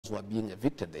were being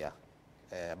evicted there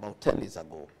about 10 years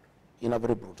ago in a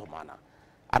very brutal manner.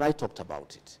 And I talked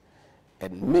about it.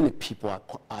 And many people are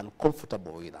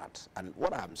uncomfortable with that. And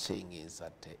what I'm saying is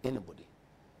that anybody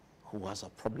who has a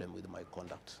problem with my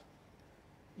conduct,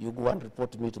 you go and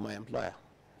report me to my employer.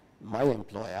 My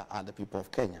employer are the people of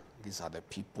Kenya. These are the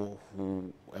people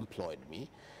who employed me.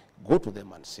 Go to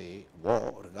them and say,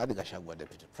 well, regarding Gachagua,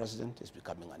 Deputy President, is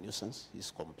becoming a nuisance.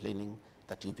 He's complaining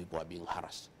that you people are being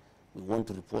harassed. We want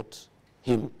to report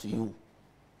him to you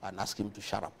and ask him to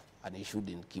shut up. And he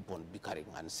shouldn't keep on bickering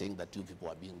and saying that you people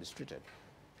are being mistreated.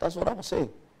 That's what I was saying.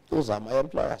 Those are my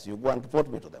employers. You go and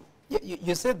report me to them.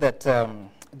 You said that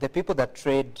the people that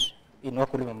trade in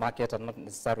Wakulima market are not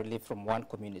necessarily from one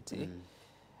community.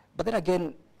 But then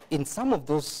again, in some of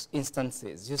those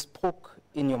instances, you spoke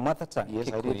in your mother tongue, yes,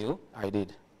 Kikuyu. I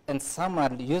did. And some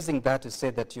are using that to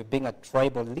say that you're being a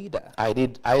tribal leader. I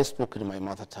did. I spoke in my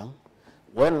mother tongue.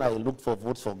 When I looked for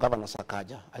votes for Governor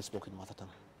Sakaja, I spoke in mother tongue.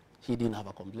 He didn't have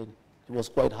a complaint. He was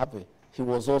quite happy. He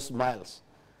was all smiles.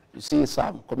 You see,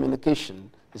 Sam,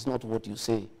 communication is not what you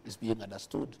say, it's being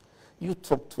understood. You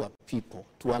talk to a people,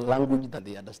 to a language that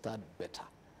they understand better.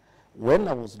 When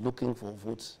I was looking for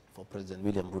votes for President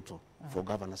William Ruto, for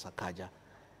Governor Sakaja,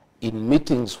 in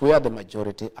meetings where the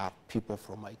majority are people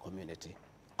from my community,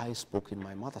 I spoke in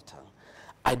my mother tongue.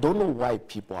 I don't know why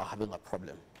people are having a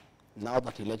problem. Now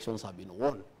that elections have been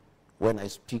won, when I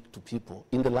speak to people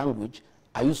in the language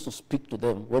I used to speak to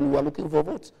them when we were looking for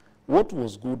votes. What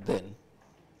was good then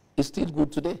is still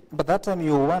good today. But that time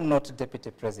you were not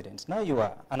deputy president. Now you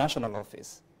are a national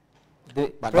office.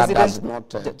 The but president, that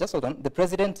does not... just hold on. The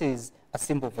president is a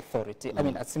symbol of authority. I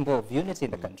mean, a symbol of unity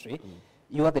in the country.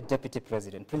 You are the deputy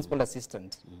president, principal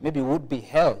assistant. Maybe would be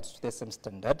held to the same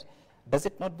standard. Does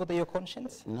it not bother your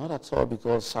conscience? Not at all,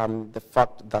 because the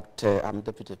fact that I'm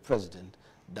deputy president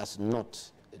does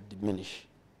not diminish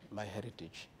my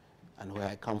heritage and where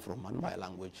I come from and my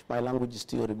language. My language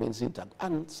still remains intact.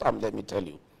 And Sam, let me tell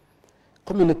you,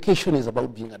 communication is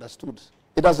about being understood.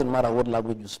 It doesn't matter what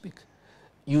language you speak.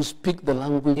 You speak the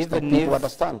language that people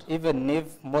understand. Even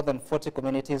if more than 40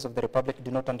 communities of the Republic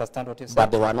do not understand what you say.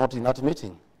 But they were not in that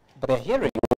meeting. But they're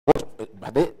hearing.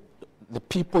 But the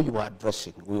people you are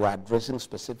addressing, we were addressing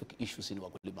specific issues in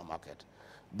Wakulima market.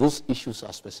 Those issues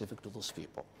are specific to those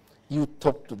people. You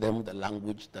talk to them the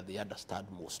language that they understand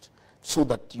most, so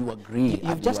that you agree.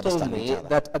 You've just told me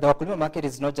that the Wakulima market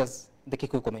is not just the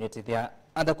Kikuyu community. There are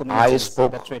other communities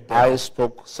that trade there. I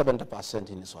spoke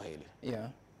 70% in Swahili. Yeah.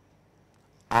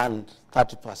 And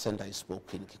 30% I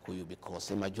spoke in Kikuyu because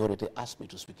the majority asked me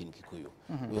to speak in Kikuyu.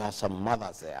 We have some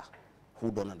mothers there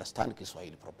who don't understand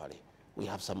Kiswahili properly. We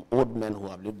have some old men who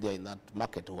have lived there in that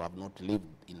market who have not lived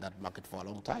in that market for a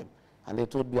long time. And they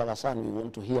told me, our son, we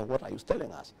want to hear what are you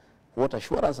telling us? What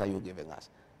assurance are you giving us?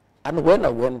 And when I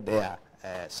went there,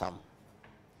 Sam,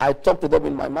 I talked to them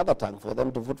in my mother tongue for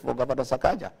them to vote for Governor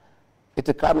Sakaja.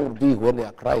 It cannot be when they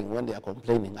are crying, when they are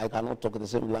complaining. I cannot talk the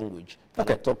same language.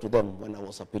 Okay. I talked to them when I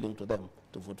was appealing to them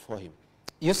to vote for him.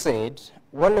 You said,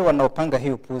 wale wanaopanga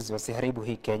hii upuzi wasiharibu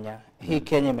hii Kenya. Hii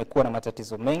Kenya imekuwa na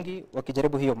matatizo mengi.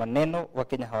 Wakijaribu hiyo maneno,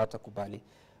 Wakenya hawatakubali.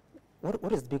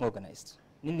 What is being organized?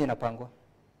 Nini inapangwa?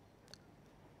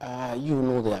 You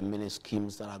know there are many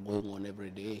schemes that are going on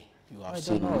every day. You have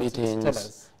seen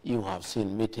meetings. You have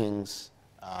seen meetings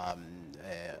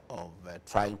of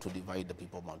trying to divide the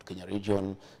people of Mount Kenya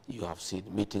region. You have seen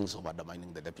meetings of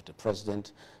undermining the deputy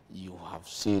president. You have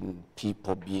seen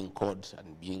people being caught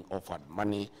and being offered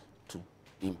money to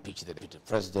impeach the deputy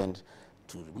president,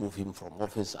 to remove him from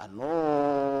office, and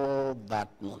all that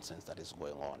nonsense that is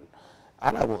going on.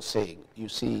 And I was saying, you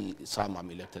see, some are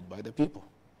elected by the people.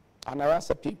 And I asked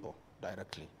the people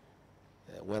directly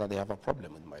whether they have a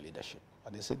problem with my leadership.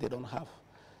 And they said they don't have.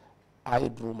 I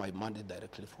drew my mandate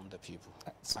directly from the people.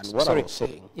 And what I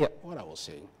was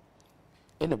saying,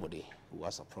 anybody who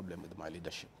has a problem with my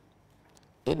leadership,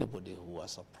 anybody who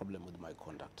has a problem with my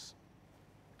conduct,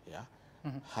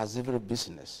 has every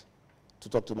business to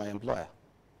talk to my employer,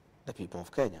 the people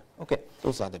of Kenya. Okay.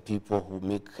 Those are the people who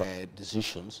make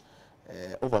decisions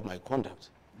over my conduct.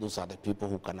 Those are the people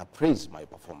who can appraise my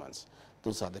performance.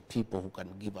 Those are the people who can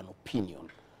give an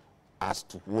opinion as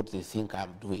to what they think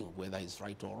I'm doing, whether it's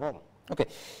right or wrong. Okay.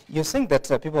 You're saying that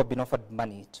people have been offered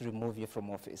money to remove you from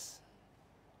office.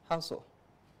 How so?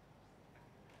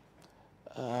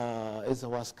 It's the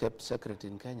worst kept secret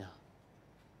in Kenya.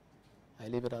 I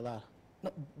leave it at that.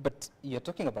 No, but you're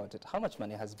talking about it. How much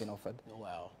money has been offered?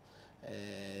 Well,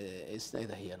 it's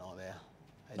neither here nor there.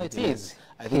 No, it is.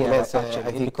 I think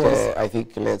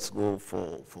let's go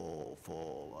for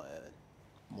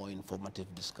more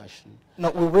informative discussion. No,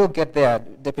 we will get there,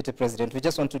 Deputy President. We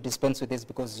just want to dispense with this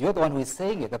because you're the one who is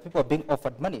saying it, that people are being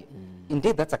offered money.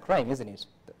 Indeed, that's a crime, isn't it?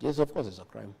 Yes, of course it's a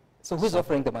crime. So who's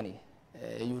offering the money?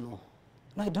 You know.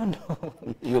 No, I don't know.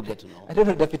 You get to know. I don't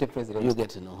know, Deputy President. You get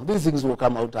to know. These things will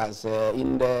come out as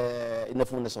in the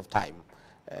fullness of time.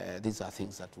 These are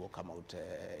things that will come out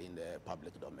in the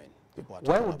public domain.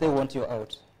 Why would they want you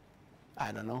out?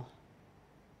 I don't know.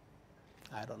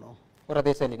 I don't know. What are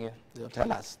they telling you? They'll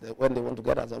tell us. When they want to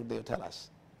get us out, they'll tell us.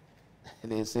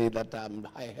 They say that I'm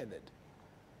high-headed.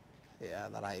 Yeah,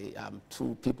 that I am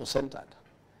too people-centered.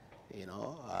 You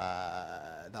know,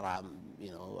 that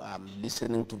I'm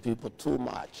listening to people too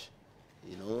much.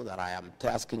 You know, that I am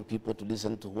asking people to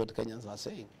listen to what Kenyans are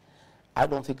saying. I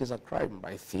don't think it's a crime.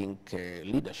 I think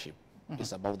leadership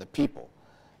is about the people.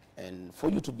 And for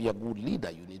you to be a good leader,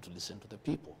 you need to listen to the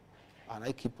people. And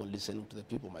I keep on listening to the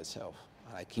people myself.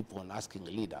 And I keep on asking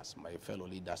leaders, my fellow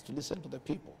leaders, to listen to the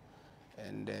people.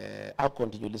 And I'll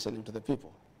continue listening to the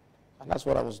people. And that's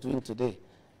what I was doing today.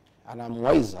 And I'm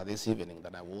wiser this evening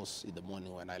than I was in the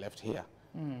morning when I left here.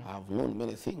 I've known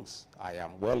many things. I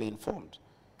am well informed.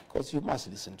 Because you must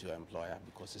listen to your employer,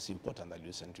 because it's important that you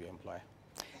listen to your employer.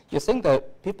 You're saying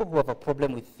that people who have a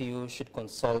problem with you should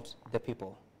consult the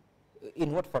people.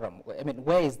 In what forum? I mean,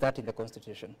 where is that in the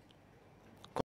Constitution?